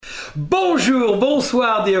Bonjour,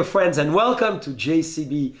 bonsoir, dear friends, and welcome to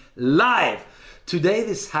JCB Live. Today,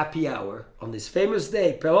 this happy hour, on this famous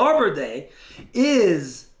day, Pearl Harbor Day,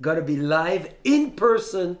 is going to be live in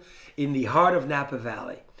person in the heart of Napa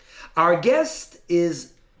Valley. Our guest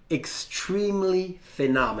is extremely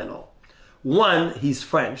phenomenal. One, he's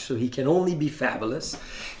French, so he can only be fabulous.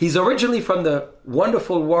 He's originally from the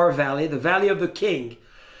wonderful Loire Valley, the Valley of the King,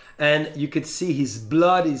 and you could see his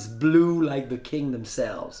blood is blue like the king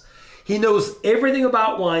themselves. He knows everything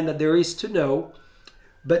about wine that there is to know,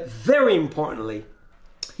 but very importantly,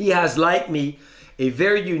 he has, like me, a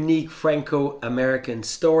very unique Franco-American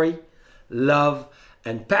story, love,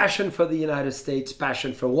 and passion for the United States,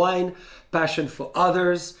 passion for wine, passion for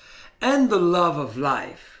others, and the love of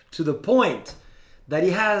life, to the point that he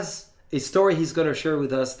has a story he's going to share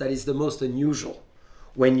with us that is the most unusual.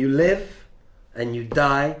 When you live and you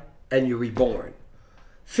die and you're reborn.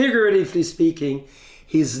 Figuratively speaking,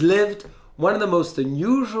 he's lived one of the most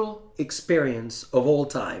unusual experience of all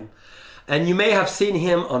time. And you may have seen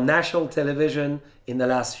him on national television in the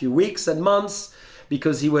last few weeks and months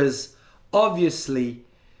because he was obviously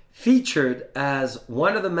featured as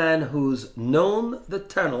one of the men who's known the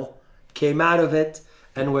tunnel, came out of it,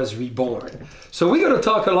 and was reborn. So we're going to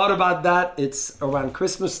talk a lot about that. It's around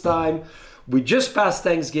Christmas time. We just passed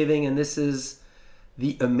Thanksgiving, and this is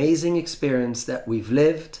the amazing experience that we've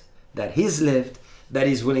lived, that he's lived, that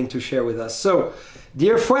he's willing to share with us. So,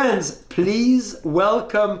 dear friends, please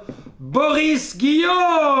welcome Boris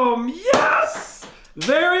Guillaume. Yes!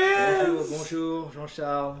 There he is! Bonjour,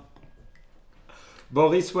 Jean-Charles.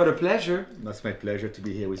 Boris, what a pleasure. It's my pleasure to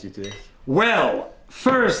be here with you today. Well,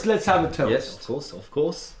 first, let's have a toast. Yes, of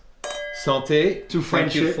course. Santé. To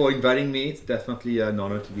friendship. Thank you for inviting me. It's definitely an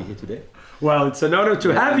honor to be here today. Well, it's an honor to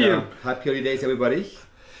have you. Happy holidays, everybody.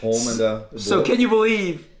 Home and abroad. So can you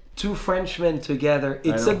believe two Frenchmen together?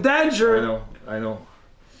 It's a danger. I know.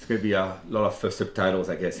 It's going to be a lot of subtitles,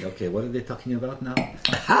 I guess. Okay, what are they talking about now?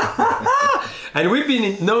 And we've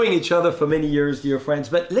been knowing each other for many years, dear friends.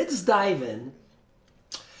 But let's dive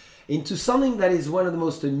into something that is one of the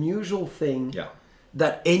most unusual things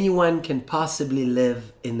that anyone can possibly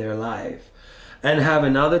live in their life and have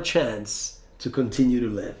another chance to continue to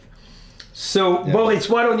live. So, Boris,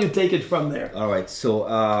 why don't you take it from there? All right. So,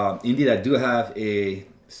 indeed, I do have a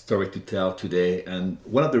story to tell today. And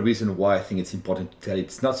one of the reasons why I think it's important to tell it,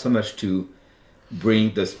 it's not so much to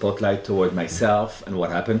bring the spotlight toward myself and what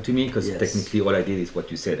happened to me, because technically all I did is what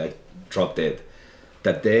you said, I dropped dead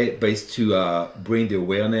that day, but it's to bring the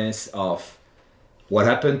awareness of what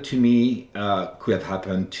happened to me could have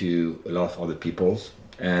happened to a lot of other people.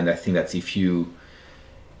 And I think that if you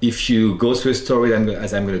go through a story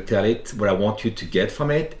as I'm going to tell it, what I want you to get from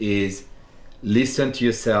it is listen to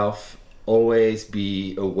yourself, always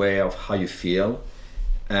be aware of how you feel,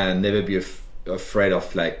 and never be afraid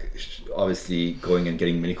of, like, obviously going and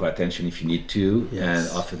getting medical attention if you need to, and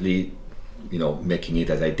obviously, making it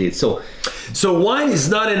as I did. So wine is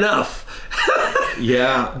not enough.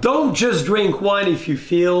 Don't just drink wine if you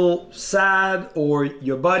feel sad or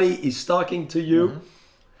your body is talking to you. Mm-hmm.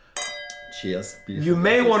 Cheers. You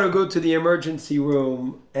may want to go to the emergency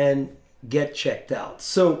room and get checked out.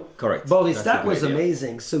 So, correct. Boris, that was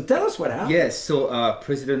amazing. So tell us what happened. Yes, so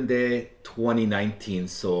President Day 2019,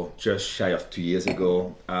 so just shy of 2 years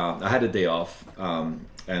ago, I had a day off,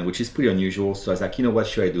 and which is pretty unusual. So I was like, what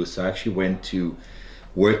should I do? So I actually went to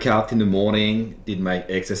work out in the morning, did my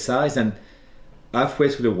exercise, and halfway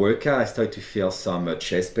through the workout, I started to feel some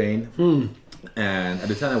chest pain. And at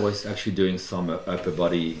the time, I was actually doing some upper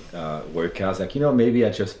body workouts. Like, maybe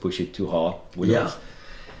I just push it too hard.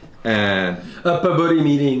 And upper body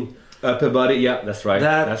meaning? Upper body, that's right.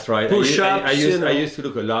 That's right. Push-ups. I used to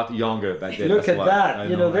look a lot younger back then. Look at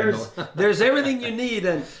that. There's everything you need.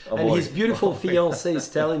 And his beautiful fiancée is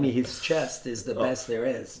telling me his chest is the best there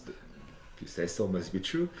is. If you say so, must be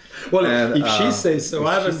true. Well, if she says so,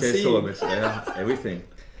 I haven't seen. Everything.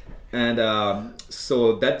 And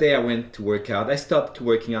so that day I went to work out. I stopped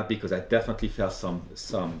working out because I definitely felt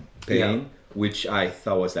some pain, which I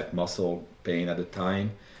thought was like muscle pain at the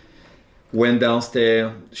time. Went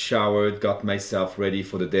downstairs, showered, got myself ready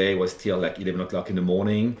for the day. It was still like 11 o'clock in the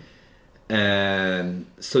morning. And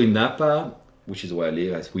so in Napa, which is where I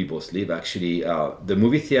live, as we both live actually, the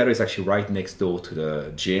movie theater is actually right next door to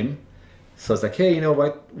the gym. So I was like, hey,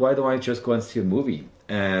 why don't I just go and see a movie?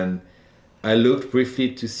 And I looked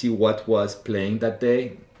briefly to see what was playing that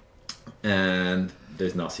day, and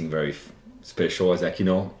there's nothing very special. I was like,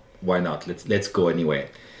 why not? Let's go anyway.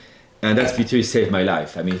 And that's literally saved my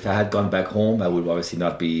life. I mean, if I had gone back home, I would obviously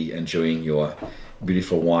not be enjoying your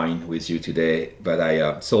beautiful wine with you today. But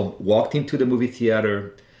I so walked into the movie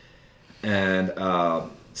theater, and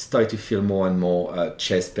started to feel more and more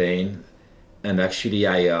chest pain. And actually,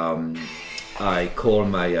 I called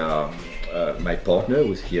my partner,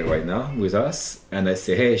 who's here right now with us, and I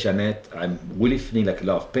say, "Hey, Jeanette, I'm really feeling like a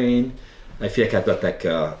lot of pain. I feel like I've got like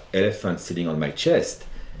an elephant sitting on my chest."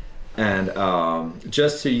 And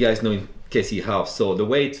just so you guys know, in case it helps, so the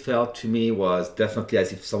way it felt to me was definitely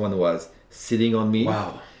as if someone was sitting on me.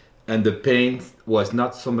 Wow. And the pain was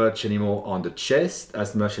not so much anymore on the chest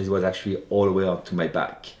as much as it was actually all the way up to my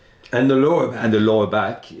back. And the lower back. And the lower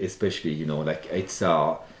back, especially, like it's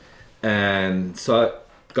and so I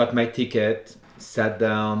got my ticket, sat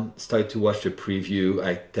down, started to watch the preview.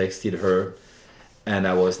 I texted her, and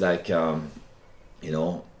I was like,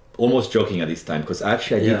 almost joking at this time, because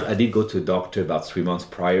actually I did go to a doctor about 3 months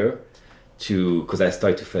prior because I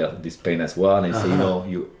started to feel this pain as well, and I said,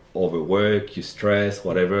 you overwork, you stress,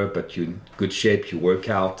 whatever, but you're in good shape, you work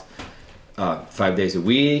out 5 days a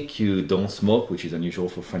week, you don't smoke, which is unusual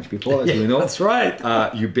for French people, as you know. That's right.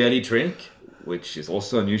 You barely drink, which is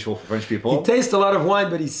also unusual for French people. He tastes a lot of wine,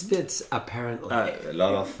 but he spits, apparently. A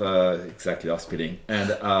lot of spitting.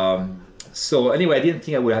 And so anyway, I didn't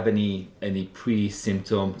think I would have any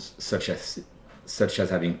pre-symptoms such as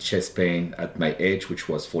having chest pain at my age, which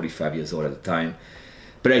was 45 years old at the time.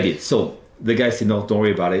 But I did. So the guy said, no, don't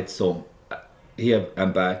worry about it. So here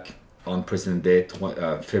I'm back on President Day,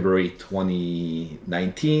 February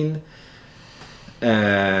 2019.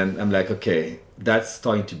 And I'm like, okay, that's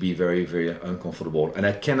starting to be very, very uncomfortable. And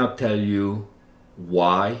I cannot tell you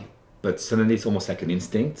why, but suddenly it's almost like an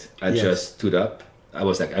instinct. I just stood up. I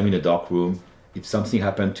was like, I'm in a dark room. If something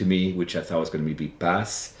happened to me, which I thought was going to be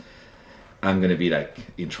past, I'm going to be like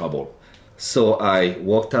in trouble. So I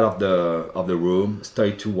walked out of the room,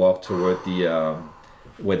 started to walk toward the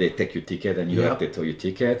where they take your ticket and you have to tell your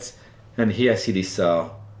tickets. And here I see this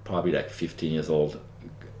probably like 15 years old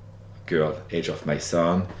girl, age of my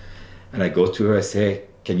son. And I go to her, I say,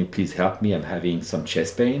 can you please help me? I'm having some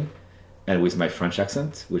chest pain. And with my French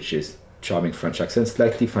accent, which is charming French accent,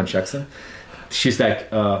 slightly French accent, she's like,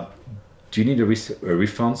 do you need a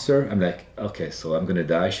refund, sir? I'm like, okay, so I'm going to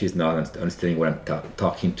die. She's not understanding what I'm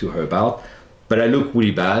talking to her about. But I look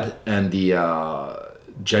really bad. And the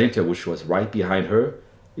janitor, which was right behind her,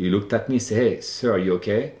 he looked at me and said, hey, sir, are you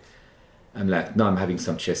okay? I'm like, no, I'm having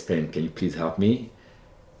some chest pain. Can you please help me?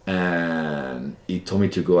 And he told me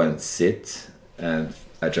to go and sit, and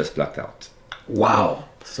I just blacked out. Wow.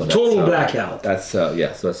 So total blackout. That's so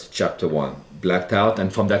that's chapter 1, blacked out.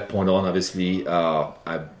 And from that point on, obviously,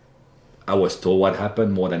 I was told what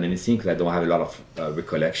happened more than anything, because I don't have a lot of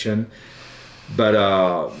recollection.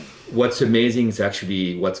 But what's amazing is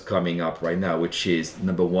actually what's coming up right now, which is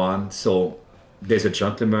number 1. So there's a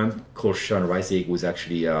gentleman called Sean Reisig, who's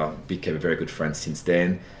actually became a very good friend since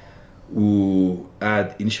then, who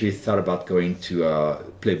had initially thought about going to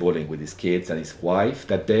play bowling with his kids and his wife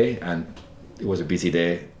that day, and it was a busy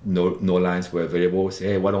day, no lines were available. Say,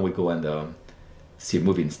 hey, why don't we go and see a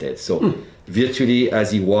movie instead? So virtually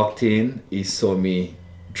as he walked in, he saw me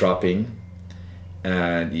dropping,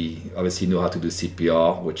 and he obviously knew how to do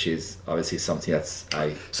CPR, which is obviously something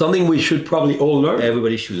something we should probably all learn.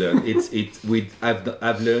 Everybody should learn.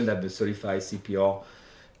 I've learned that the certified CPR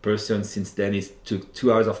person since then. It took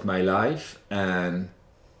 2 hours of my life, and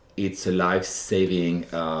it's a life-saving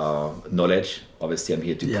knowledge. Obviously, I'm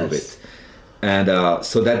here to prove it. And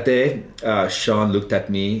so that day, Sean looked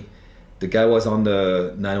at me. The guy was on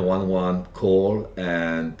the 911 call,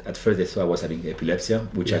 and at first they thought I was having epilepsy,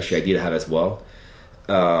 which actually I did have as well,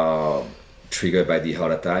 triggered by the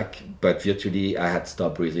heart attack. But virtually, I had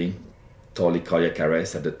stopped breathing, totally cardiac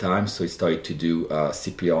arrest at the time, so he started to do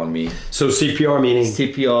CPR on me. So CPR meaning?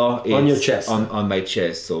 CPR on your chest? On my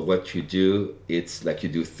chest. So what you do, it's like you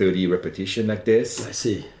do 30 repetitions like this. I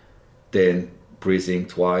see. Then breathing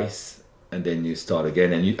twice, and then you start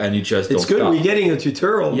again, and you just don't stop. It's good, we're getting a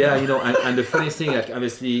tutorial. Yeah, and the funny thing, like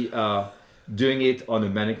obviously doing it on a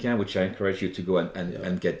mannequin, which I encourage you to go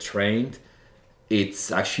and get trained,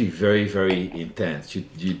 it's actually very, very intense.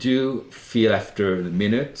 You do feel after a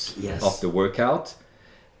minute of the workout,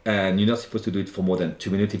 and you're not supposed to do it for more than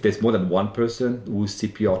 2 minutes. If there's more than one person who's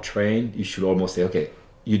CPR trained, you should almost say, okay,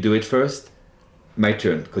 you do it first, my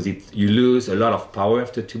turn, because you lose a lot of power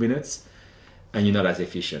after 2 minutes, and you're not as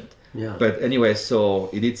efficient. Yeah. But anyway, so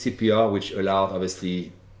he did CPR, which allowed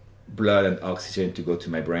obviously blood and oxygen to go to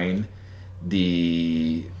my brain.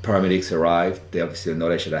 The paramedics arrived. They obviously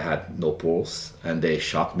acknowledged that I had no pulse, and they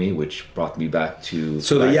shocked me, which brought me back to...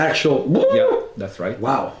 So the actual... Yeah, that's right.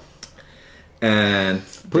 Wow. And...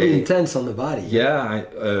 Pretty intense on the body. Yeah,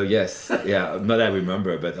 yes. Yeah, not that I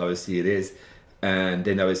remember, but obviously it is. And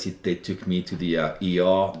then obviously they took me to the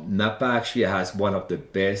ER. Napa actually has one of the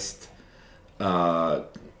best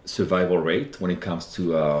survival rate when it comes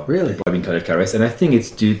to Really? people having cardiac arrest. And I think it's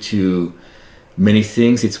due to many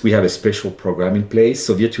things. We have a special program in place.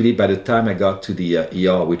 So virtually by the time I got to the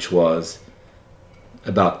ER, which was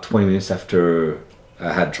about 20 minutes after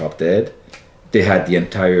I had dropped dead, they had the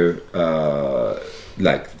entire,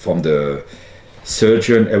 like from the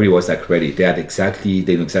surgeon, everybody was like ready. They knew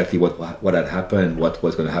exactly what had happened, what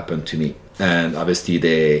was going to happen to me. And obviously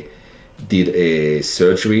they did a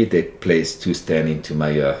surgery. They placed 2 stents into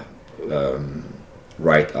my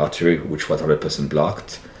right artery, which was 100%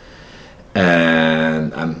 blocked.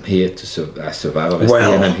 And I'm here to I survive, obviously,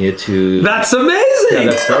 and I'm here to... That's amazing! Yeah,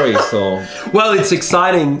 that story, so... Well, it's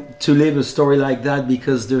exciting to live a story like that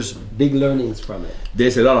because there's big learnings from it.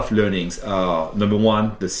 There's a lot of learnings. Number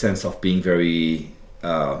one, the sense of being very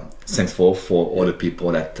thankful for all the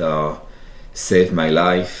people that saved my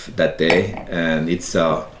life that day. And it's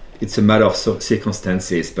a matter of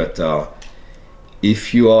circumstances, but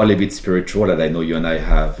if you are a little bit spiritual, and I know you and I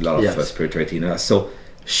have a lot of spirituality in us. So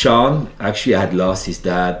Sean actually had lost his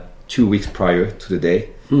dad 2 weeks prior to the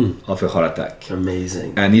day of a heart attack.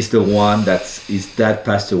 Amazing. And he's the one his dad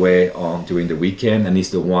passed away during the weekend, and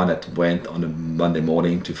he's the one that went on a Monday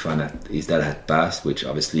morning to find out his dad had passed, which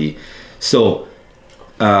obviously, so...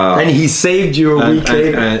 and he saved you a week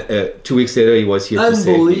later. And 2 weeks later, he was here to save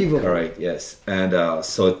me. Unbelievable. Correct, yes. And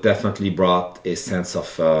so it definitely brought a sense of,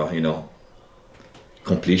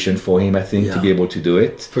 completion for him, I think, to be able to do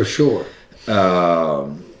it. For sure.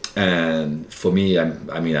 And for me,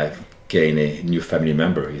 I've gained a new family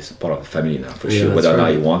member. He's part of the family now, for sure. That's Whether or not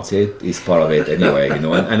right. he wants it, he's part of it anyway, And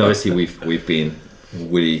obviously, we've been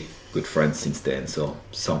really good friends since then. So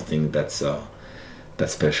something that's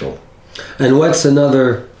special. And what's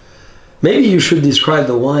another... Maybe you should describe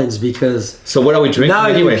the wines because... So what are we drinking now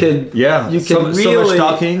anyway? You can so really... much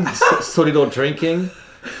talking, so little drinking.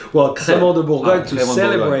 Well, Crémant de Bourgogne to Crémant de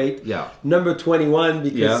celebrate Bourgogne. number 21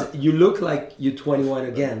 because you look like you're 21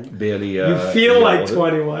 again. Barely. You feel like older.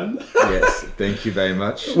 21. Yes, thank you very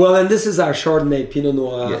much. Well, and this is our Chardonnay Pinot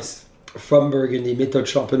Noir Yes. from Burgundy, Méthode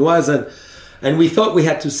Champenoise. And we thought we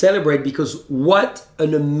had to celebrate because what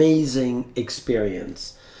an amazing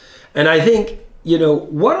experience. And I think,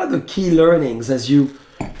 what are the key learnings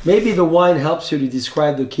maybe the wine helps you to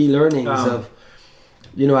describe the key learnings of,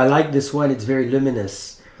 I like this wine, it's very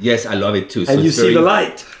luminous. Yes, I love it too. So And you it's see the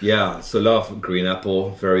light. Yeah, so a lot of green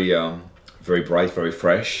apple, very very bright, very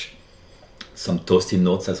fresh. Some toasty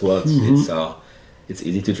notes as well. It's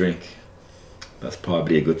easy to drink. That's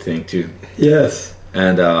probably a good thing too. Yes.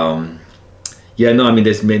 And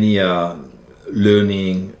there's many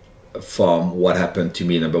learning from what happened to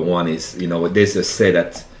me. Number one is, there's a say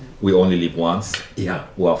that we only live once. Yeah.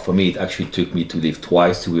 Well, for me, it actually took me to live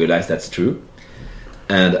twice to realize that's true.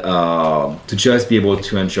 And to just be able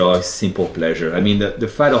to enjoy simple pleasure. I mean, the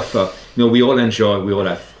fact of, we all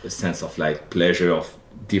have a sense of like pleasure of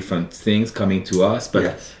different things coming to us.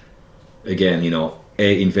 But again,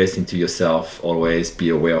 invest into yourself, always be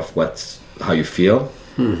aware of how you feel.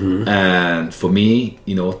 Mm-hmm. And for me,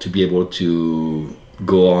 to be able to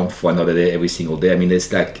go on for another day every single day. I mean, there's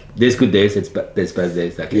good days, there's bad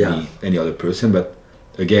days like any other person. But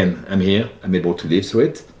again, I'm here, I'm able to live through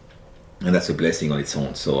it. And that's a blessing on its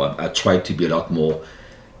own. So I try to be a lot more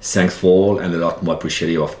thankful and a lot more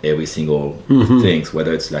appreciative of every single things.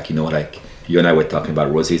 Whether it's like, like you and I were talking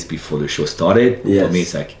about roses before the show started. Yes. For me,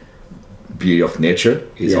 it's like beauty of nature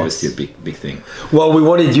is obviously a big thing. Well, we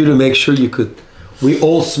wanted you to make sure we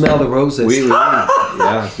all smell the roses.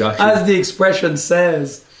 Yeah, exactly. As the expression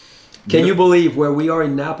says. Can you believe where we are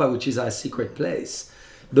in Napa, which is our secret place?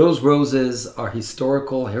 Those roses are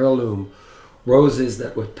historical heirloom roses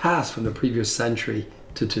that would pass from the previous century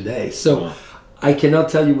to today. So I cannot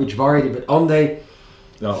tell you which variety, but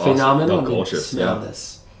phenomenal. Awesome. Gorgeous, smell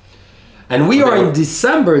this. And we are in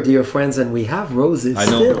December, dear friends, and we have roses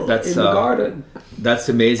still in the garden. That's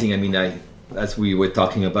amazing. I mean, as we were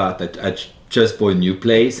talking about, that I just bought a new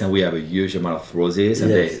place and we have a huge amount of roses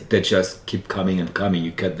and they just keep coming and coming.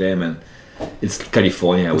 You cut them and it's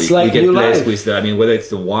California. It's we get blessed life. with whether it's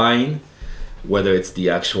the wine, whether it's the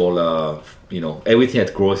actual, everything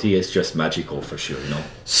that grows here is just magical for sure,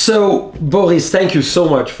 So, Boris, thank you so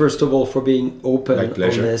much, first of all, for being open on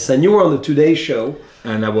this. And you were on the Today Show.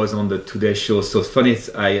 And I was on the Today Show. So it's funny,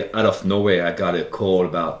 out of nowhere, I got a call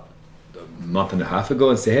about a month and a half ago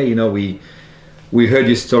and say, hey, we heard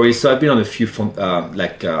your story. So I've been on a few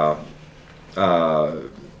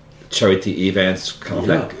charity events,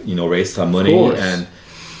 kind of raise some money. And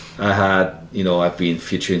I had, I've been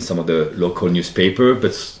featured in some of the local newspaper,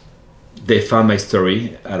 but they found my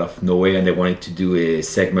story out of nowhere, and they wanted to do a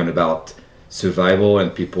segment about survival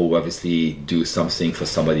and people who obviously do something for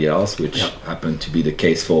somebody else, which happened to be the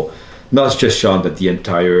case for not just Sean, but the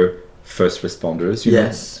entire first responders. You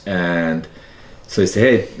know? And so they said,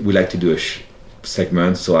 hey, we like to do a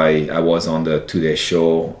segment. So I was on the Today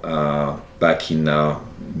Show back in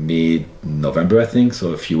mid-November, I think,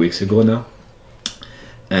 so a few weeks ago now.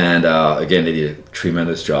 And again, they did a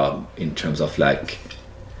tremendous job in terms of like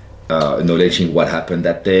acknowledging what happened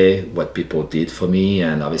that day, what people did for me,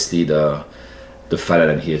 and obviously the fact that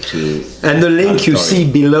I'm here to. And the link you see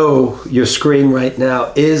below your screen right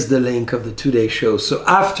now is the link of the Today Show. So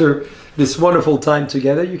after this wonderful time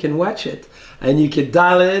together, you can watch it and you can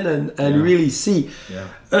dial in and really see.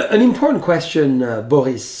 An important question,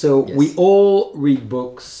 Boris. So we all read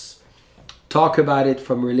books, talk about it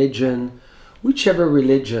from religion, whichever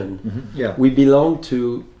religion we belong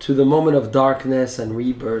to the moment of darkness and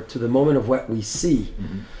rebirth, to the moment of what we see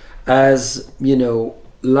as, you know,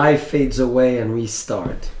 life fades away and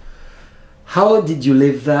restart. How did you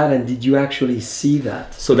live that, and did you actually see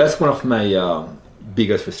that? So that's one of my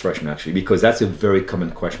biggest frustration, actually, because that's a very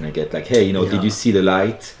common question I get. Like, hey, you know, did you see the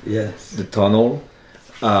light? Yes. The tunnel?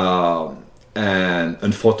 And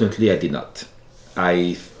unfortunately, I did not.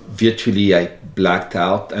 I blacked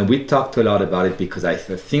out, and we talked a lot about it because I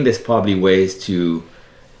think there's probably ways to.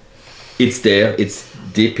 It's there. It's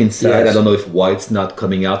deep inside. I don't know why it's not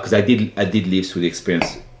coming out, because I did live through the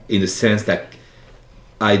experience in the sense that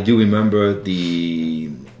I do remember the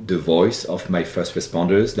voice of my first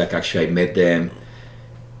responders. Like, actually, I met them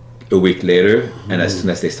a week later, and as soon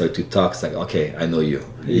as they started to talk, it's like, okay, I know you.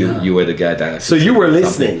 You were the guy that. So you were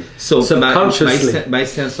listening. So subconsciously, my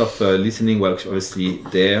sense of listening was obviously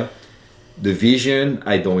there. The vision,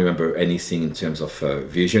 I don't remember anything in terms of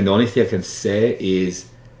vision. The only thing I can say is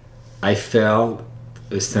I felt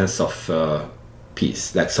a sense of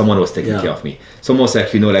peace, like someone was taking care of me. It's almost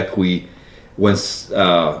like, you know, like once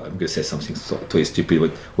I'm gonna say something totally stupid,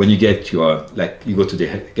 but when you get your, like, you go to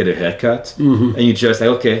get a haircut, and you just like,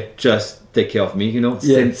 okay, just take care of me, you know.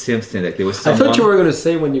 Same thing. Like there was someone. I thought you were gonna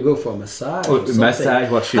say when you go for a massage. Oh, massage.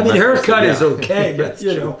 Well, I mean, haircut is okay, but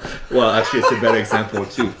you know. Well, actually, it's a better example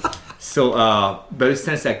too. So, but it's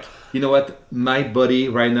sense like, you know what, my body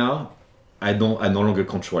right now, I no longer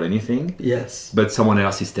control anything. Yes. But someone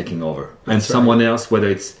else is taking over, and someone else, whether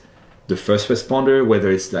it's the first responder, whether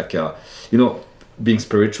it's like, you know, being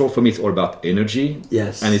spiritual, for me, it's all about energy.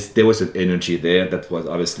 Yes. And there was an energy there that was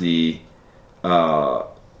obviously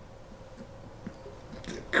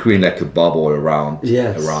creating like a bubble around me. You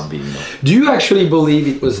know. Do you actually believe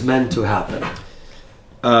it was meant to happen?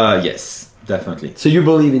 Yes, definitely. So you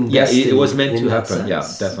believe in destiny? Yeah, it was meant to happen. Sense. Yeah,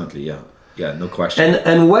 definitely. Yeah, no question.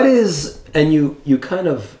 And what is, and you kind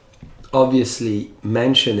of obviously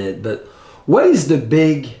mention it, but what is the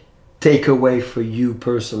big takeaway for you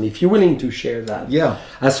personally, if you're willing to share that? Yeah.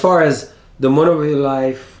 As far as the moment of your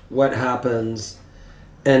life, what happens,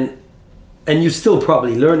 and you're still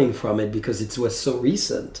probably learning from it because it was so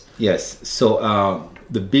recent. Yes. So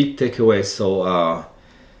the big takeaway. So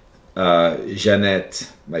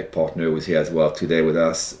Jeanette, my partner, was here as well today with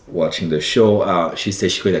us watching the show. She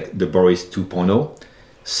said she created like the Boris 2.0.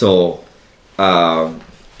 So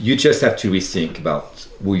you just have to rethink about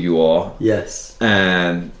who you are. Yes.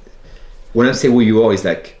 And when I say who you are, is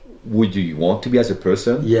like, who do you want to be as a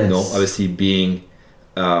person? Yes. You know, obviously being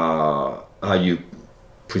how you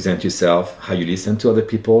present yourself, how you listen to other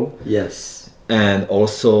people. Yes. And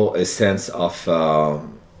also a sense of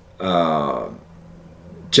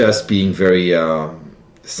just being very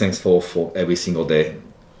thankful for every single day.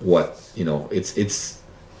 What, you know, it's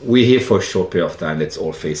we're here for a short period of time. Let's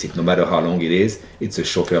all face it. No matter how long it is, it's a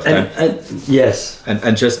short period of time.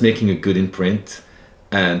 And just making a good imprint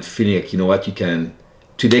and feeling like, you know what,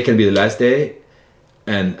 today can be the last day,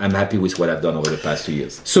 and I'm happy with what I've done over the past 2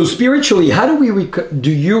 years. So spiritually, how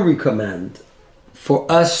do you recommend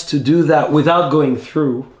for us to do that without going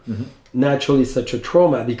through naturally such a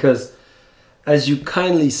trauma? Because as you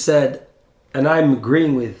kindly said, and I'm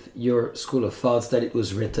agreeing with your school of thoughts that it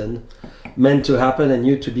was written, meant to happen, and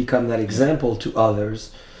you to become that example to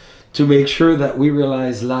others, to make sure that we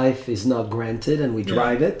realize life is not granted and we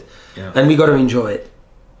drive it, and we got to enjoy it.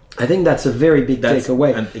 I think that's a very big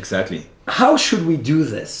takeaway. Exactly. How should we do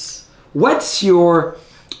this? What's your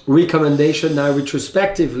recommendation now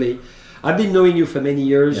retrospectively? I've been knowing you for many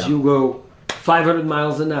years. Yeah. You go 500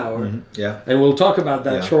 miles an hour. And we'll talk about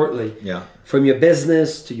that shortly. From your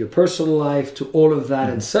business to your personal life to all of that.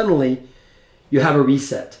 And suddenly you have a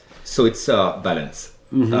reset. So it's balance.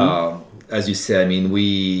 As you say, I mean,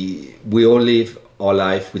 we all live our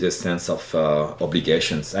life with a sense of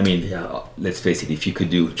obligations. I mean, Yeah. let's face it, if you could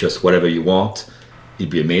do just whatever you want,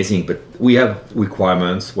 it'd be amazing. But we have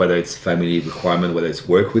requirements, whether it's family requirement, whether it's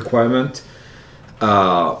work requirement.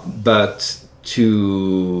 But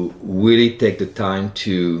to really take the time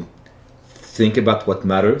to think about what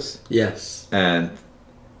matters, Yes. and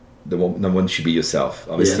number one should be yourself.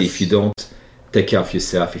 Obviously, Yes. if you don't take care of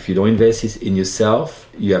yourself, if you don't invest in yourself,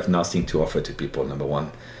 you have nothing to offer to people, number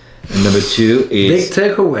one. And number two Big is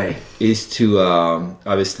takeaway. to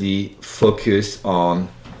obviously focus on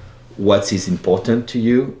what is important to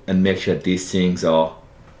you and make sure that these things are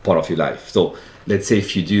part of your life. So let's say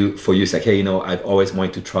if you do, for you, it's like, hey, I've always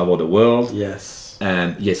wanted to travel the world. Yes.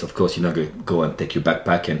 And yes, of course, you're not going to go and take your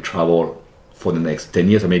backpack and travel for the next 10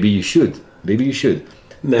 years, or maybe you should.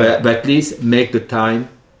 No. But at least make the time,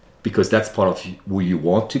 because that's part of who you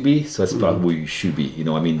want to be. So that's part of who you should be.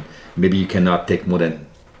 I mean, maybe you cannot take more than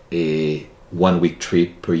a 1 week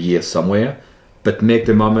trip per year somewhere, but make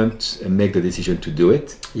the moment and make the decision to do it.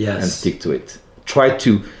 Yes. And stick to it.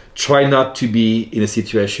 Try not to be in a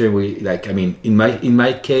situation where, like, I mean, in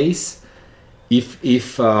my case,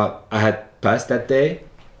 if I had passed that day,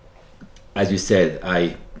 as you said,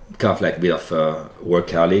 I kind of like a bit of a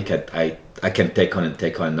workaholic. I can take on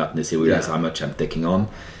and not necessarily realize how much I'm taking on.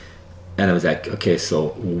 And I was like, okay, so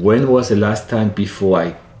when was the last time before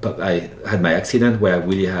I had my accident where I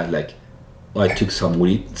really had I took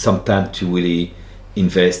some time to really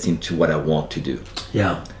invest into what I want to do.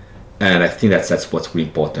 Yeah. And I think that's what's really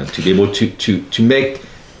important, to be able to make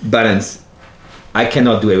balance. I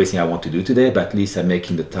cannot do everything I want to do today, but at least I'm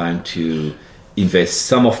making the time to invest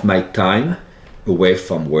some of my time away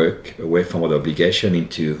from work, away from other obligation,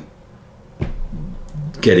 into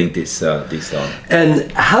getting this done.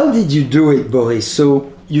 And how did you do it, Boris?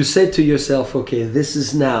 So you said to yourself, okay, this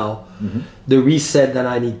is now the reset that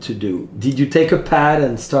I need to do. Did you take a pad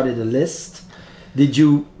and started a list? Did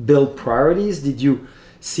you build priorities? Did you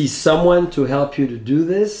see someone to help you to do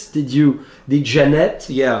this? Did Jeanette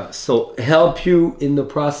So help you in the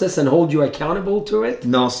process and hold you accountable to it?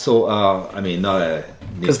 no, so I mean, not a,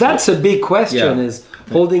 Because that's a big question, Yeah. is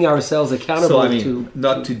holding ourselves accountable so I mean, to...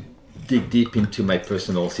 not to dig deep into my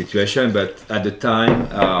personal situation, but at the time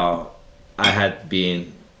I had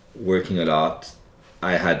been working a lot.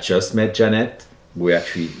 I had just met Janet. We're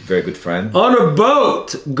actually very good friends. On a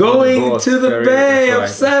boat going boat, to the Bay that's of right,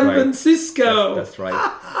 San that's right. Francisco. That's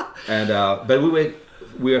right. And but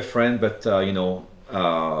we were friends, but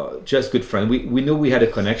just good friends. We knew we had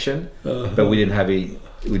a connection, but we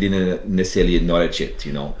didn't necessarily acknowledge it,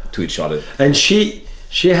 to each other. And she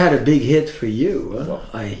had a big hit for you, Well,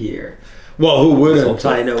 I hear. Well, who wouldn't?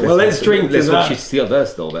 I know. Well, let's drink to That's what she that. still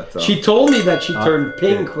does, though. But, She told me that she turned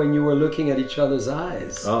pink when you were looking at each other's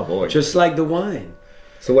eyes. Oh boy! Just like the wine.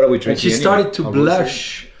 So what are we And drinking? she started to A rosé?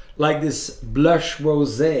 blush like this blush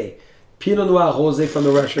rosé, Pinot Noir rosé from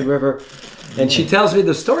the Russian River. And she tells me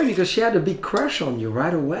the story because she had a big crush on you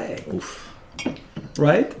right away. Oof.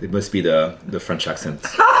 Right? It must be the French accent.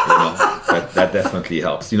 That definitely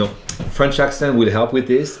helps. French accent will help with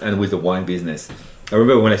this and with the wine business. I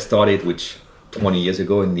remember when I started, which 20 years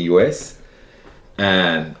ago in the US,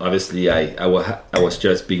 and obviously I was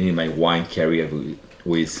just beginning my wine career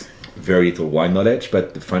with very little wine knowledge,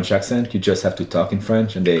 but the French accent, you just have to talk in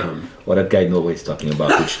French and that guy knows what he's talking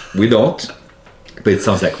about, which we don't, but it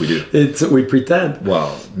sounds like we do. We pretend.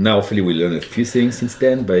 Well, now hopefully we learned a few things since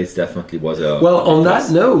then, but it definitely was a... Well, on that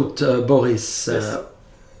note, Boris,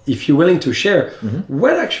 if you're willing to share,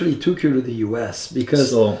 what actually took you to the US?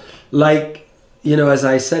 Because as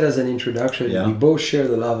I said as an introduction, we both share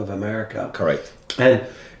the love of America. Correct. And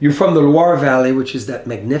you're from the Loire Valley, which is that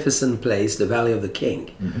magnificent place, the Valley of the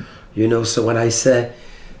King. So when I say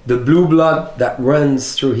the blue blood that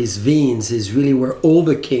runs through his veins is really where all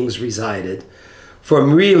the kings resided,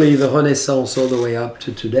 from really the Renaissance all the way up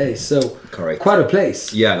to today. So Correct. Quite a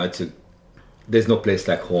place. Yeah, no, there's no place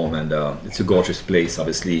like home, and it's a gorgeous place.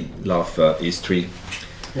 Obviously, a lot of history,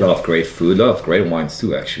 a lot of great food, a lot of great wines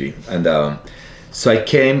too, actually. And so I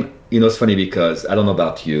came. It's funny because I don't know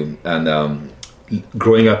about you, and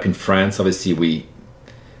growing up in France, obviously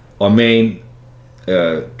our main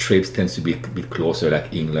trips tends to be a bit closer,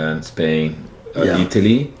 like England, Spain,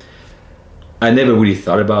 Italy. I never really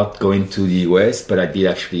thought about going to the US, but I did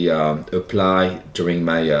actually apply during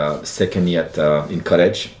my second year in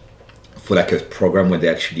college for like a program where they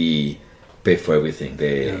actually pay for everything.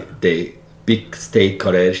 They big state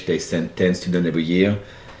college, they send 10 students every year.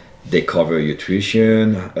 They cover your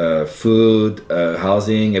tuition, food,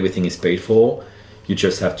 housing, everything is paid for. You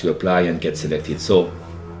just have to apply and get selected. So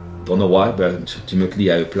don't know why, but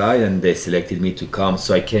ultimately I applied and they selected me to come.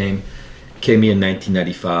 So I came came here in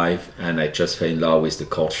 1995, and I just fell in love with the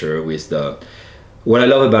culture, with the what I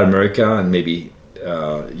love about America, and maybe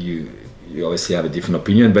you obviously have a different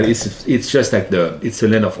opinion, but it's just like it's a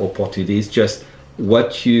land of opportunities. Just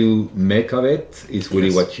what you make of it is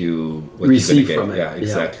really what you receive you're from it. Yeah,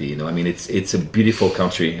 exactly. You know, I mean, it's a beautiful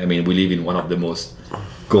country. I mean, we live in one of the most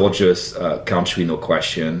gorgeous country, no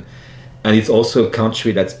question, and it's also a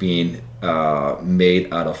country that's been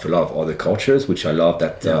made out of a lot of other cultures, which I love.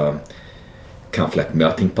 That kind of like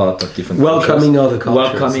melting pot of different welcoming cultures. other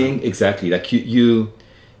cultures. Welcoming, exactly. Like you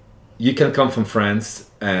can come from France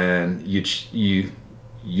and you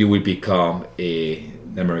will become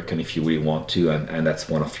an American if you really want to, and that's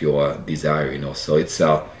one of your desire, you know. So it's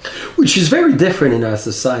which is very different in our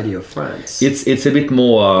society of France. It's a bit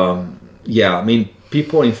more I mean,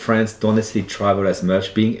 people in France don't necessarily travel as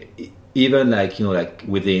much, being even like, you know, like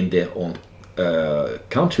within their own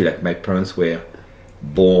country. Like my parents were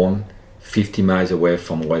born 50 miles away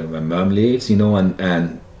from where my mom lives, you know,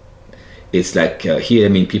 and it's like here, I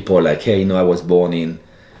mean, people are like, hey, you know, I was born in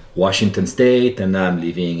Washington State and now I'm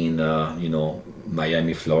living in, you know,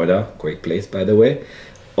 Miami, Florida, great place, by the way.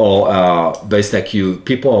 Or, but it's like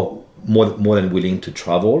people are more than willing to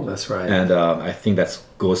travel. That's right. And I think that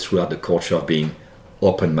goes throughout the culture of being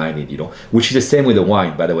open-minded, you know, which is the same with the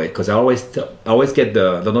wine, by the way, because I always get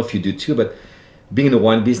I don't know if you do too, but being in the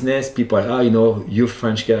wine business, people are, you know, you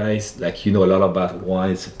French guys, like, you know a lot about wine,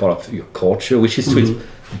 it's part of your culture, which is true.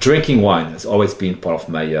 Drinking wine has always been part of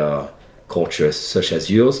my culture, such as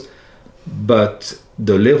yours, but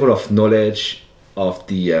the level of knowledge of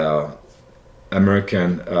the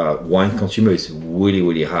American wine consumer is really,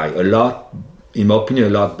 really high. A lot, in my opinion, a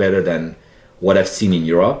lot better than what I've seen in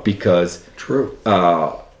Europe, because True.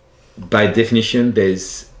 By definition,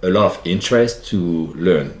 there's a lot of interest to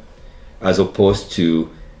learn, as opposed to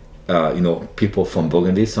you know, people from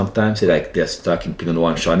Burgundy sometimes they're stuck in Pinot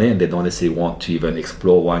Noir and Chardonnay, and they don't necessarily want to even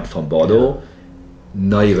explore wine from Bordeaux.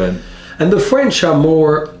 Not even. And the French are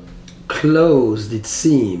more closed, it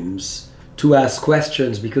seems, to ask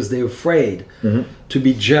questions because they're afraid to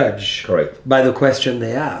be judged Correct. by the question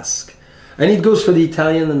they ask. And it goes for the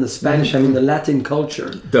Italian and the Spanish, I mean, the Latin culture.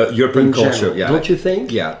 The European in culture, general. yeah. Don't you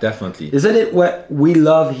think? Yeah, definitely. Isn't it what we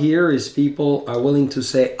love here is people are willing to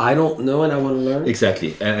say, I don't know and I want to learn?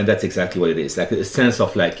 Exactly. And that's exactly what it is. Like a sense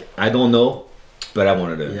of like, I don't know, but I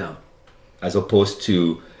want to learn. Yeah. As opposed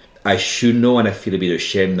to, I should know and I feel a bit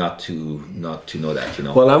ashamed not to know that, you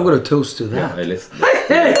know. Well, I'm going to toast to that. Yeah, let's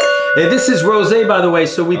Hey, this is rosé, by the way.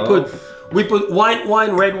 So we put white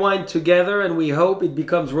wine, red wine together, and we hope it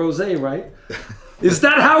becomes rosé, right? Is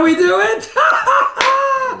that how we do it?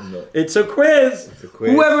 No. It's a quiz. It's a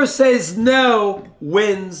quiz. Whoever says no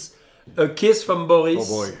wins a kiss from Boris.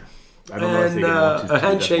 Oh boy. I don't know if And they want to a do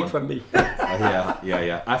handshake that from me.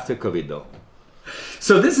 yeah. After COVID though.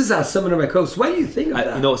 So this is our Sonoma Coast. What do you think of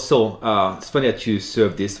that? You know, so it's funny that you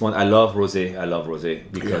serve this one. I love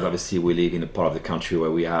rosé because obviously we live in a part of the country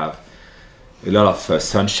where we have a lot of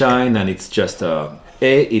sunshine, and it's just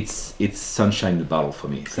it's sunshine in the bottle for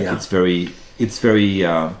me. It's like it's very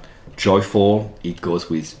joyful. It goes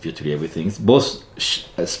with virtually everything. It's both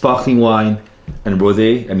sparkling wine and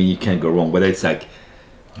rosé. I mean, you can't go wrong. Whether it's like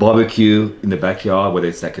barbecue in the backyard, whether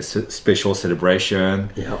it's like a special celebration.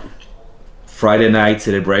 Yeah. Friday night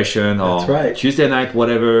celebration or That's right. Tuesday night,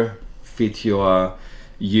 whatever fit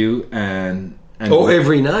you and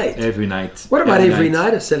every night. Every night. What about every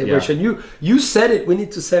night of celebration? Yeah. You said it. We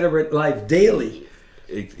need to celebrate life daily.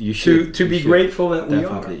 You should to be grateful that we are.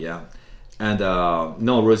 Definitely, yeah. And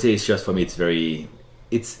no, rosé is just for me. It's very,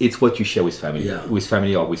 it's what you share with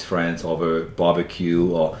family, or with friends over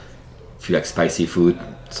barbecue, or if you like spicy food,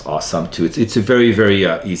 it's awesome too. It's a very, very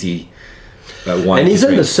easy. Wine and isn't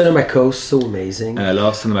drink. the Sonoma Coast so amazing? And I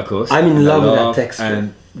love Sonoma Coast. I'm in love with that texture.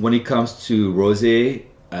 And when it comes to rosé,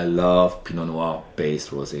 I love Pinot Noir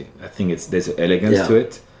based rosé. I think there's an elegance to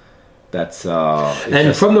it. That's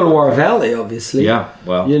and from the Loire Valley, obviously. Yeah,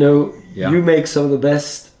 well, you know, you make some of the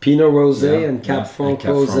best Pinot Rosé and Cap Franc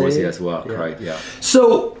Rosé as well. Yeah. Right? Yeah.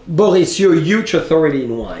 So, Boris, you're a huge authority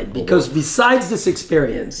in wine because besides this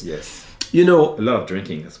experience, yes. You know, a lot of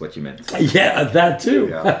drinking, that's what you meant. Yeah, that too.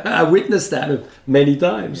 Yeah. I witnessed that many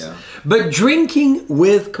times. Yeah. But drinking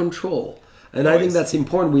with control. And I think that's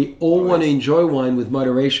important. We all want to enjoy wine with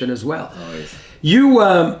moderation as well. Always. You,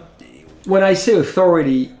 when I say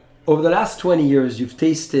authority, over the last 20 years, you've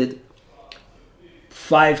tasted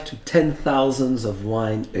 5,000 to 10,000 of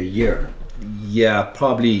wine a year. Yeah,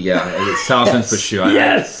 probably, thousands for sure.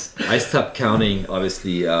 Yes. I stopped counting,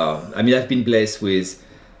 obviously. I mean, I've been blessed with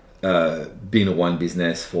being in the wine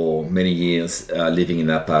business for many years, living in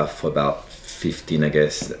Napa for about 15, I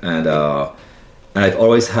guess, and I've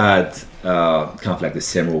always had kind of like the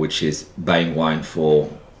same rule, which is buying wine for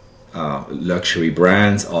luxury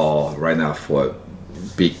brands or right now for a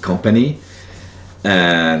big company.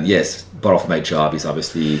 And yes, part of my job is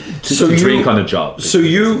obviously to drink on the job. So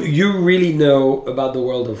you really know about the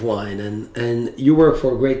world of wine, and you work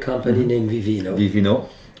for a great company named Vivino. Vivino.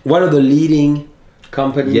 One of the leading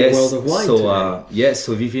companies in the world of wine today.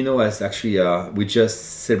 So Vivino has actually, we just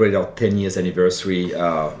celebrated our 10 years anniversary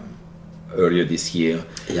earlier this year.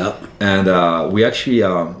 Yep. And we actually,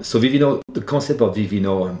 so Vivino, the concept of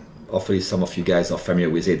Vivino, hopefully some of you guys are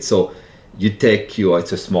familiar with it. So you take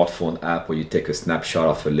it's a smartphone app where you take a snapshot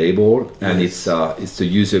of a label, and it's a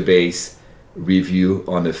user-based review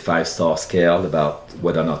on a 5-star scale about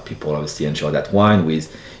whether or not people obviously enjoy that wine.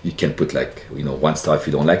 You can put 1 star if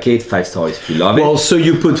you don't like it, 5 stars if you love it. Well, so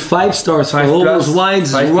you put 5 stars for all those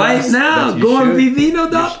wines right now. Go on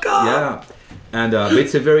Vivino.com. Yeah, and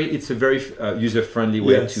it's a very user-friendly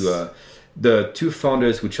way to. The two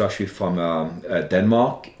founders, which are actually from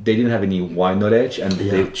Denmark, they didn't have any wine knowledge, and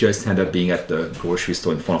they just ended up being at the grocery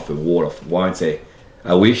store in front of a wall of wine. Say,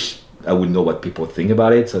 I wish I would know what people think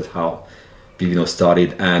about it. So that's how Vivino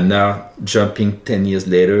started. And now, jumping 10 years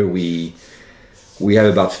later, we have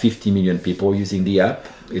about 50 million people using the app.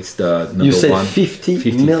 It's the number you said one.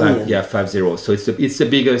 50 million. Yeah, 50. So it's the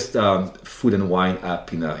biggest food and wine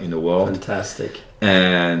app in the world. Fantastic.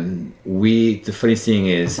 And the funny thing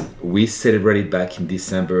is, we celebrated back in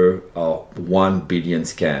December our 1 billion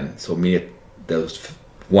scan. So those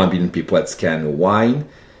 1 billion people had scanned wine.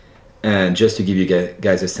 And just to give you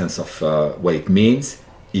guys a sense of what it means,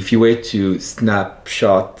 if you were to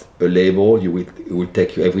snapshot a label, it would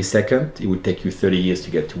take you every second. It would take you 30 years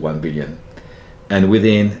to get to 1 billion. And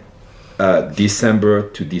within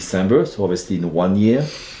December to December, so obviously in 1 year,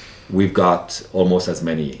 we've got almost as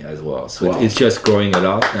many as well. So it's just growing a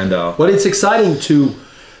lot. And well, it's exciting to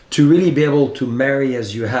really be able to marry,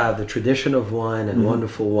 as you have, the tradition of wine and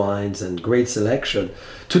wonderful wines and great selection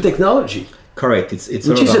to technology. Correct. It's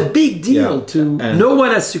which is a big deal. No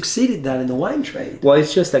one has succeeded that in the wine trade. Well,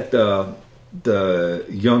 it's just like the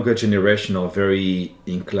younger generation are very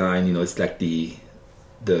inclined. It's like the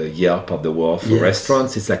Yelp of the world for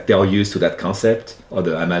restaurants. It's like they're used to that concept, or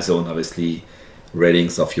the Amazon, obviously,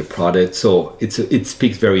 ratings of your product. So it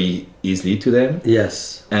speaks very easily to them.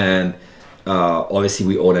 Yes. And obviously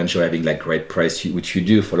we all enjoy having great price, which you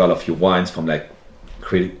do for a lot of your wines from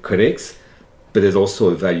critics. But there's also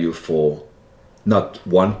a value for not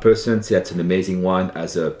one person say that's an amazing wine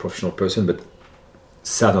as a professional person, but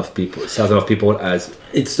thousands of people as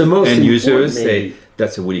it's the most end users say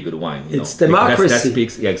that's a really good wine. It's democracy. That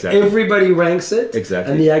speaks, exactly. Everybody ranks it.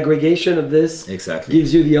 Exactly. And the aggregation of this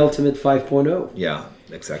gives you the ultimate 5.0. Yeah,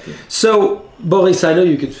 exactly. So, Boris, I know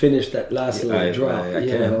you could finish that last little drop.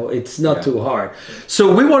 It's not too hard.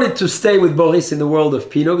 So we wanted to stay with Boris in the world of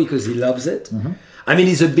Pinot because he loves it. Mm-hmm. I mean,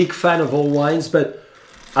 he's a big fan of all wines, but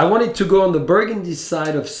I wanted to go on the Burgundy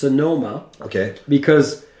side of Sonoma. Okay.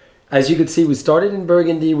 Because, as you could see, we started in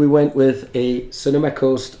Burgundy. We went with a Sonoma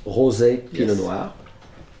Coast Rosé Pinot Noir.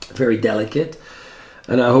 Very delicate,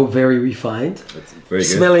 and I hope very refined. That's very good.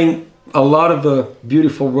 Smelling a lot of the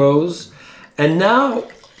beautiful rose. And now,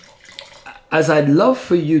 as I'd love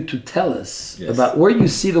for you to tell us about where you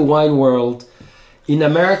see the wine world in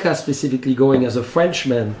America specifically going as a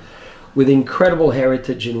Frenchman with incredible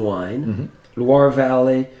heritage in wine, Loire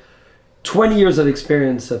Valley, 20 years of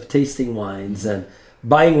experience of tasting wines and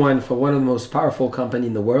buying wine for one of the most powerful companies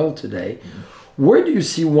in the world today. Where do you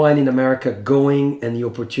see wine in America going and the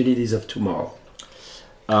opportunities of tomorrow?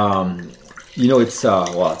 It's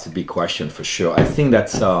a big question for sure. I think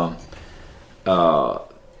that's the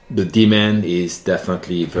demand is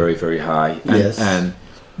definitely very, very high. And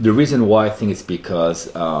the reason why I think it's because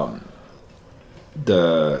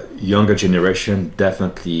the younger generation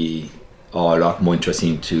definitely are a lot more interested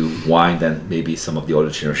into wine than maybe some of the older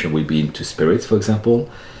generation will be into spirits, for example.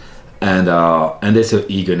 And there's an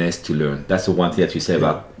eagerness to learn. That's the one thing that you say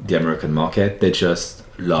about the American market. They just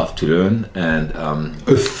love to learn and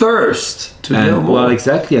a thirst to know more. Well,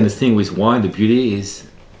 exactly. And the thing with wine, the beauty is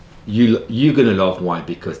you're gonna love wine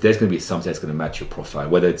because there's gonna be something that's gonna match your profile.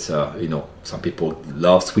 Whether it's some people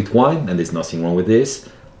love sweet wine and there's nothing wrong with this,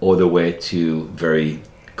 all the way to very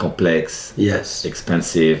complex,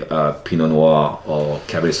 expensive Pinot Noir or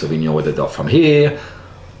Cabernet Sauvignon, whether they're from here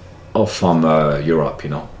or from Europe.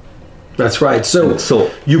 That's right.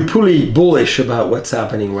 So you're pretty bullish about what's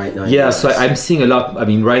happening right now. Yeah, so I'm seeing a lot. I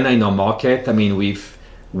mean, right now in our market, I mean,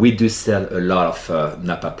 we do sell a lot of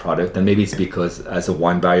Napa product, and maybe it's because as a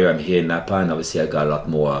wine buyer, I'm here in Napa, and obviously I got a lot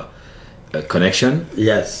more connection.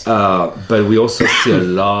 Yes. But we also see a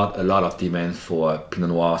lot of demand for Pinot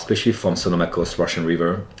Noir, especially from Sonoma Coast, Russian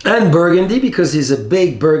River. And Burgundy, because he's a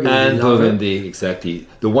big Burgundy And lover. Burgundy, exactly.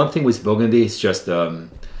 The one thing with Burgundy is just,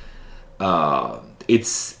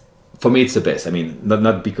 it's, for me, it's the best. I mean,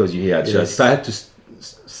 not because you hear, just Yes. if I had to,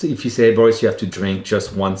 if you say, Boris, you have to drink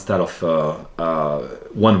just one style of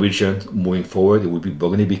one region moving forward, it would be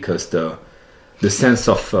Burgundy, because the sense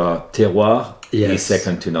of terroir Yes. is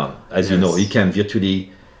second to none. As you Yes. know, you can virtually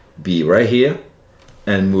be right here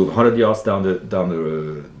and move 100 yards down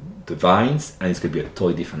the vines, and it's going to be a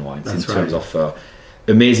totally different wine in terms of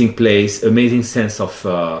amazing place, amazing sense of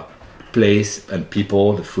place and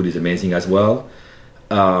people. The food is amazing as well.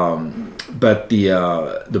 But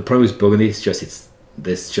the problem with Burgundy is just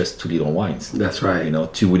there's just too little wines. That's right. You know,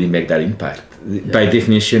 to really make that impact. By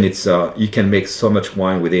definition, it's you can make so much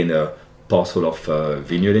wine within a parcel of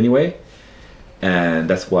vineyard anyway, and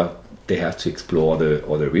that's what they have to explore the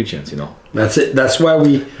other regions. You know. That's it. That's why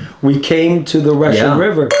we came to the Russian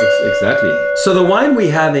River. Exactly. So the wine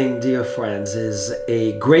we're having, dear friends, is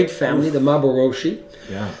a great family, the Maboroshi.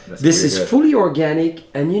 Yeah. This is fully organic,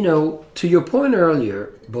 and you know, to your point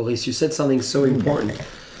earlier, Boris, you said something so important.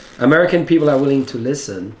 American people are willing to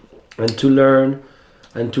listen and to learn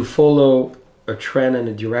and to follow a trend and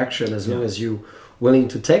a direction as long as you're willing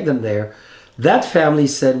to take them there. That family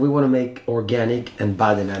said, we want to make organic and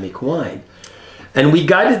biodynamic wine. And we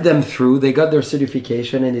guided them through. They got their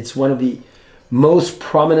certification, and it's one of the most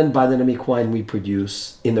prominent biodynamic wine we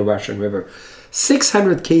produce in the Russian River.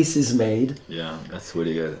 600 cases made. Yeah, that's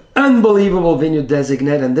really good. Unbelievable vineyard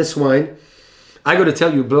designate. And this wine, I got to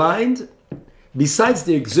tell you, blind, besides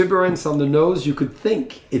the exuberance on the nose, you could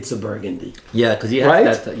think it's a Burgundy. Yeah, because you have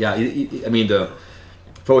Right? that. Yeah, I mean,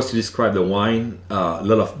 if I was to describe the wine, a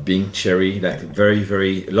lot of Bing cherry, like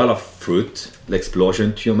a lot of fruit, the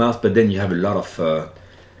explosion to your mouth, but then you have a lot of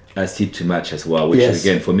acid to match as well, which Yes.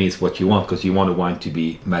 again, for me, is what you want, because you want the wine to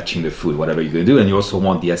be matching the food, whatever you're going to do, and you also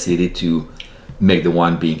want the acidity to make the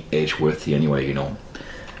wine being age worthy anyway, you know.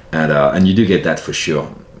 And you do get that for sure.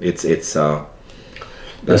 It's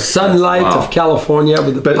The sunlight wow. of California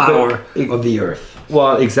with the But- power of the earth.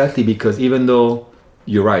 Well, exactly, because even though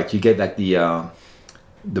you're right, you get like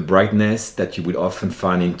the brightness that you would often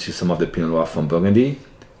find into some of the Pinot Noir from Burgundy,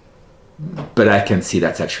 but I can see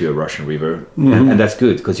that's actually a Russian River, and that's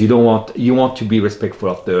good, because you want to be respectful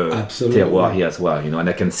of the Absolutely. terroir here as well, you know. And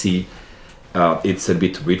I can see it's a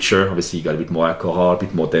bit richer. Obviously, you got a bit more alcohol, a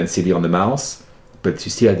bit more density on the mouth, but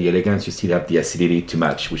you still have the elegance, you still have the acidity to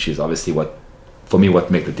match, which is obviously what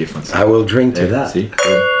makes the difference. I will drink to that. See?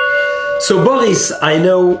 So, Boris, I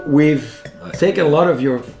know we've taken a lot of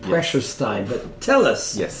your precious time, but tell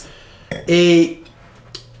us Yes. a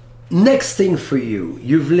next thing for you.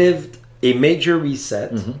 You've lived a major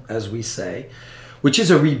reset, as we say, which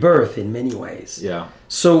is a rebirth in many ways. Yeah.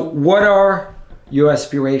 So, what are your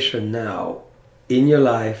aspirations now in your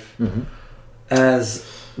life as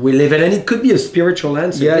we live it? And it could be a spiritual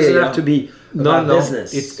answer. It doesn't have to be about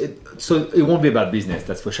business. So it won't be about business,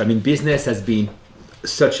 that's for sure. I mean, business has been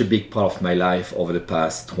such a big part of my life over the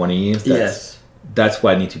past 20 years. Yes. That's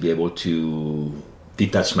why I need to be able to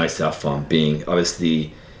detach myself from being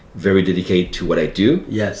obviously very dedicated to what I do.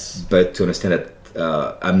 Yes. But to understand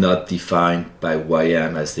that I'm not defined by who I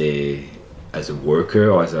am as a worker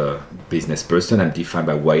or as a business person. I'm defined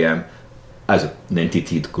by who I am as an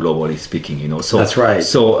entity, globally speaking, you know. So That's right.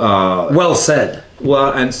 So Well said.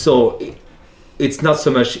 well, and so it's not so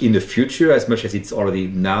much in the future as much as it's already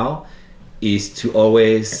now, is to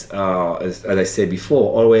always, as I said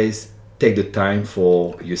before, always take the time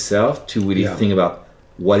for yourself to really think about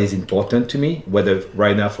what is important to me. Whether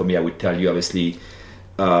right now for me, I would tell you, obviously,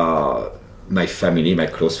 my family, my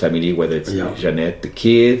close family, whether it's Jeanette, the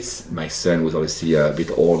kids, my son who's obviously a bit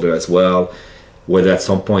older as well, whether at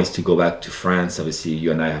some point to go back to France. Obviously, you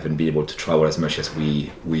and I haven't been able to travel as much as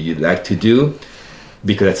we like to do,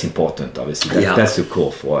 because that's important. Obviously, that's the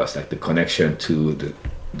core for us. Like the connection to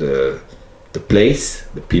the place,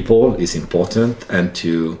 the people is important, and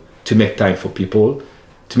to make time for people,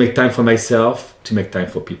 to make time for myself, to make time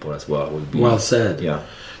for people as well. Would be, Well said. Yeah.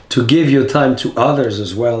 To give your time to others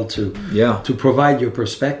as well, to Yeah. provide your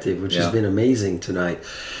perspective, which has been amazing tonight.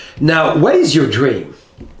 Now, what is your dream?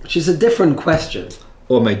 Which is a different question.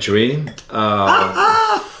 Oh, my dream.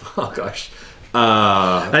 Oh gosh.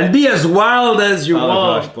 And be as wild as you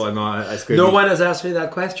want. Gosh, boy, no, No one has asked me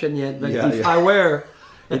that question yet, but if I were,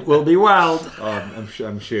 it will be wild. I'm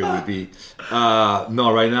sure it would be.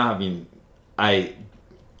 No, right now, I mean,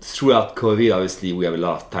 throughout COVID, obviously, we have a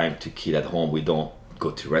lot of time to kill at home. We don't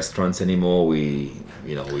go to restaurants anymore.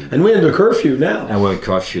 And we're under curfew now. And we're in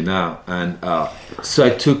curfew now. And so I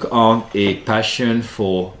took on a passion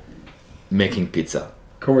for making pizza.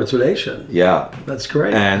 Congratulations. Yeah. That's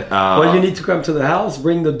great. And well, you need to come to the house,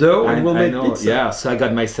 bring the dough, and we'll make pizza. Yeah. So I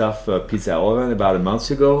got myself a pizza oven about a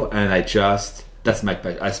month ago, and that's my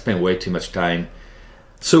passion. I spend way too much time.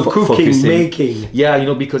 So cooking, making.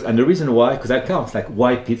 Yeah, because, and the reason why, because I count, like,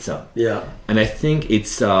 why pizza? Yeah. And I think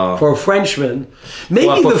it's... for a Frenchman.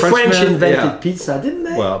 Maybe the French invented pizza, didn't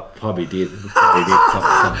they? Well, probably did. Probably did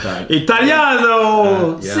sometime.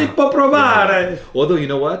 Italiano! Si può provare! Yeah. Although, you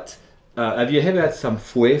know what? Have you ever had some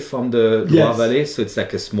fouet from the Loire Valley? So it's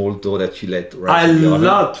like a small dough that you let right in the oven.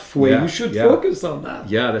 I love fouet. You should focus on that.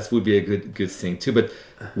 Yeah, that would be a good thing too. But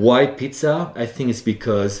why pizza? I think it's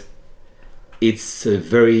because it's a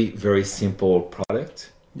very, very simple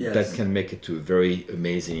product that can make it to a very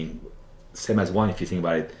amazing, same as wine if you think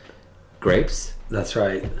about it, grapes. That's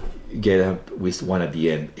right. You get up with one at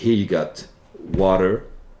the end. Here you got water,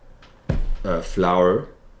 flour,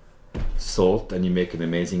 salt, and you make an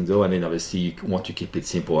amazing dough. And then obviously you want to keep it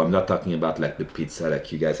simple. I'm not talking about like the pizza,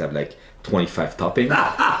 like you guys have like 25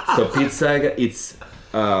 toppings. So pizza, it's...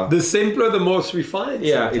 the simpler, the most refined.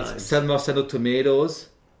 Yeah, sometimes. It's San Marzano tomatoes.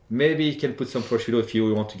 Maybe you can put some prosciutto if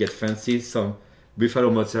you want to get fancy, some buffalo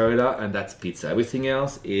mozzarella, and that's pizza. Everything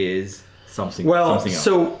else is something else.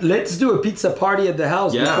 So let's do a pizza party at the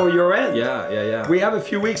house before your end. Yeah. We have a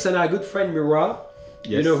few weeks, and our good friend Mira,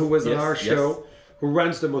 who was on our show, who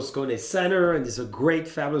runs the Moscone Center and is a great,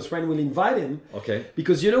 fabulous friend. We'll invite him. Okay.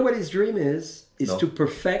 Because you know what his dream is to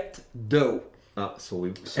perfect dough.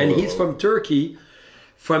 And he's from Turkey,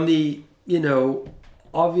 from the,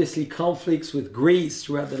 obviously conflicts with Greece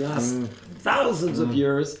throughout the last thousands of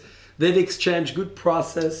years. They've exchanged good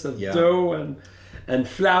process of dough and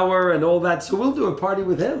flour and all that. So we'll do a party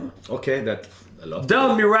with him. Okay, I love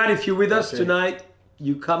Del Murad, if you're with us tonight,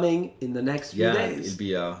 you coming in the next few days. It'd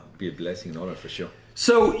be a blessing and honor for sure.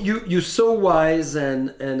 So you're so wise,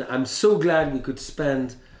 and I'm so glad we could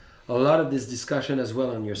spend a lot of this discussion as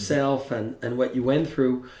well on yourself and what you went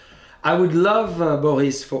through. I would love,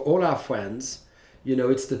 Boris, for all our friends,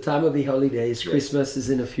 it's the time of the holidays. Christmas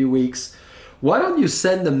is in a few weeks. Why don't you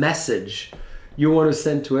send the message you want to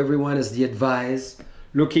send to everyone as the advice,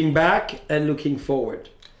 looking back and looking forward?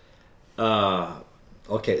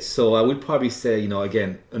 Okay, so I would probably say,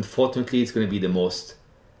 again, unfortunately, it's going to be the most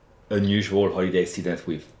unusual holiday season that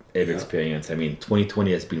we've ever experienced. I mean,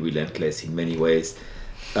 2020 has been relentless in many ways.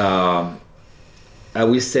 I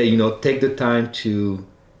would say, take the time to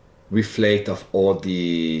reflect of all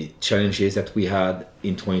the challenges that we had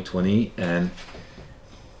in 2020, and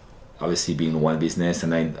obviously being one business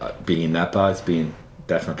and then being in Napa, it's been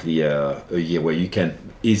definitely a year where you can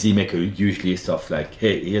easily make a huge list of like,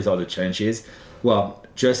 hey, here's all the challenges. Well,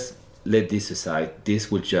 just let this aside. It's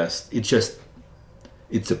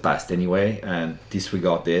the past anyway, and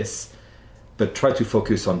disregard this. But try to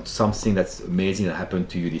focus on something that's amazing that happened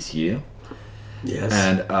to you this year. Yes.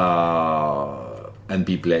 And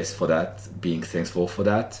be blessed for that, being thankful for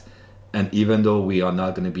that. And even though we are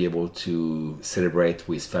not going to be able to celebrate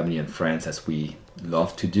with family and friends as we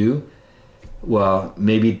love to do, well,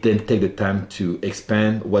 maybe then take the time to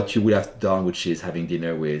expand what you would have done, which is having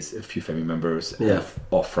dinner with a few family members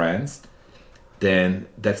or friends. Then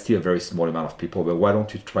that's still a very small amount of people. But why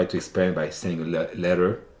don't you try to expand by sending a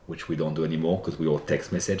letter, which we don't do anymore because we all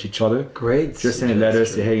text message each other. Great. Just send a letter,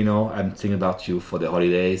 say, hey, I'm thinking about you for the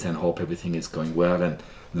holidays and hope everything is going well and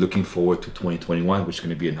looking forward to 2021, which is going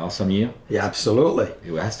to be an awesome year. Yeah, absolutely.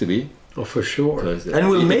 It has to be. Oh, for sure. And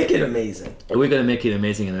we'll make it amazing. We're going to make it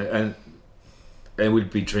amazing. And we'll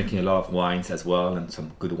be drinking a lot of wines as well, and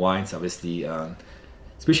some good wines, obviously.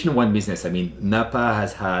 Especially in the wine business. I mean, Napa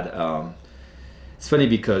has had... it's funny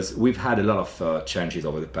because we've had a lot of challenges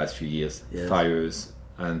over the past few years. Yes. Fires.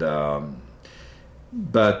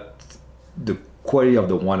 But the quality of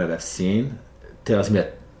the wine that I've seen tells me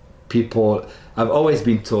that people... I've always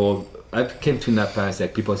been told... I came to Napa and it's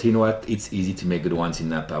like people say, you know what? It's easy to make good wines in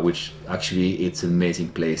Napa, which actually it's an amazing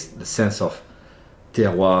place. The sense of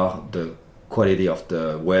terroir, the quality of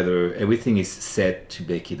the weather, everything is set to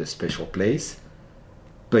make it a special place.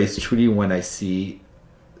 But it's truly when I see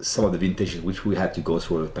some of the vintages which we had to go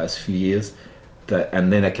through over the past few years,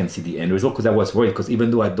 and then I can see the end result, because I was worried, because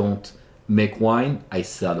even though I don't make wine, I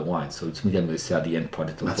sell the wine. So it's me, I'm going to sell the end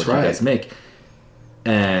product of what you guys make.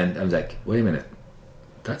 And I'm like, wait a minute,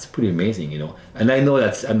 that's pretty amazing, And I know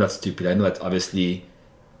that I'm not stupid. I know that obviously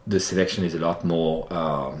the selection is a lot more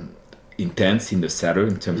intense in the cellar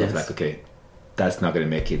in terms of like, okay, that's not going to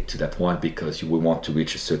make it to that one because we want to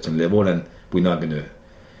reach a certain level, and we're not going to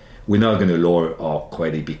we're not going to lower our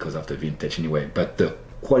quality because of the vintage anyway. But the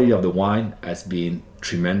quality of the wine has been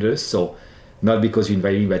tremendous. So not because you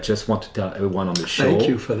invited me, but I just want to tell everyone on the show. Thank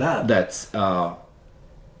you for that. That's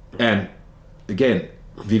and again,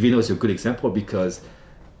 Vivino is a good example because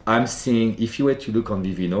I'm seeing, if you were to look on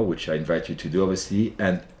Vivino, which I invite you to do obviously,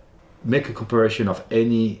 and make a comparison of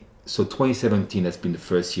any. So 2017 has been the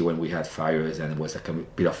first year when we had fires and it was like a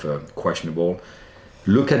bit of questionable.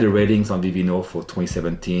 Look at the ratings on Vivino for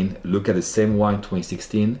 2017. Look at the same wine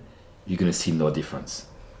 2016. You're going to see no difference.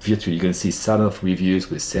 Virtually, you're going to see thousands of reviews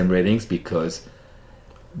with same ratings because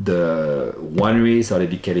the wineries are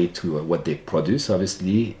dedicated to what they produce.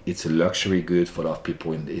 Obviously, it's a luxury good for a lot of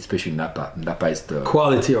people, especially Napa. Napa is the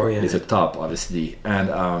quality oriented. Is the top, obviously,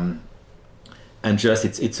 and just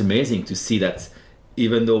it's amazing to see that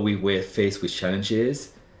even though we were faced with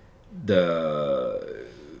challenges,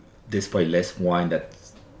 there's probably less wine that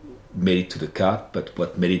made it to the cart, but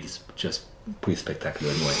what made it is just pretty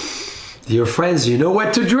spectacular anyway. Dear friends, you know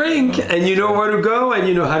what to drink, and you know where to go, and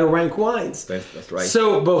you know how to rank wines. That's right.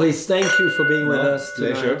 So, Boris, thank you for being with us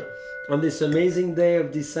tonight pleasure. On this amazing day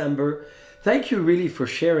of December. Thank you really for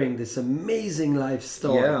sharing this amazing life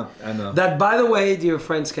story. Yeah, I know. That, by the way, dear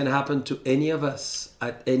friends, can happen to any of us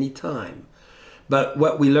at any time. But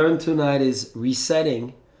what we learned tonight is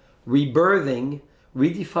resetting, rebirthing,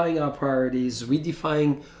 redefining our priorities,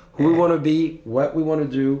 redefining who we want to be, what we want to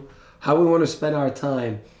do, how we want to spend our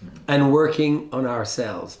time, and working on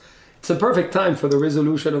ourselves. It's a perfect time for the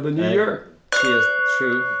resolution of the new year. Cheers,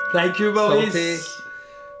 true. Thank you, Boris. Santé.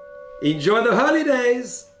 Enjoy the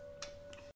holidays.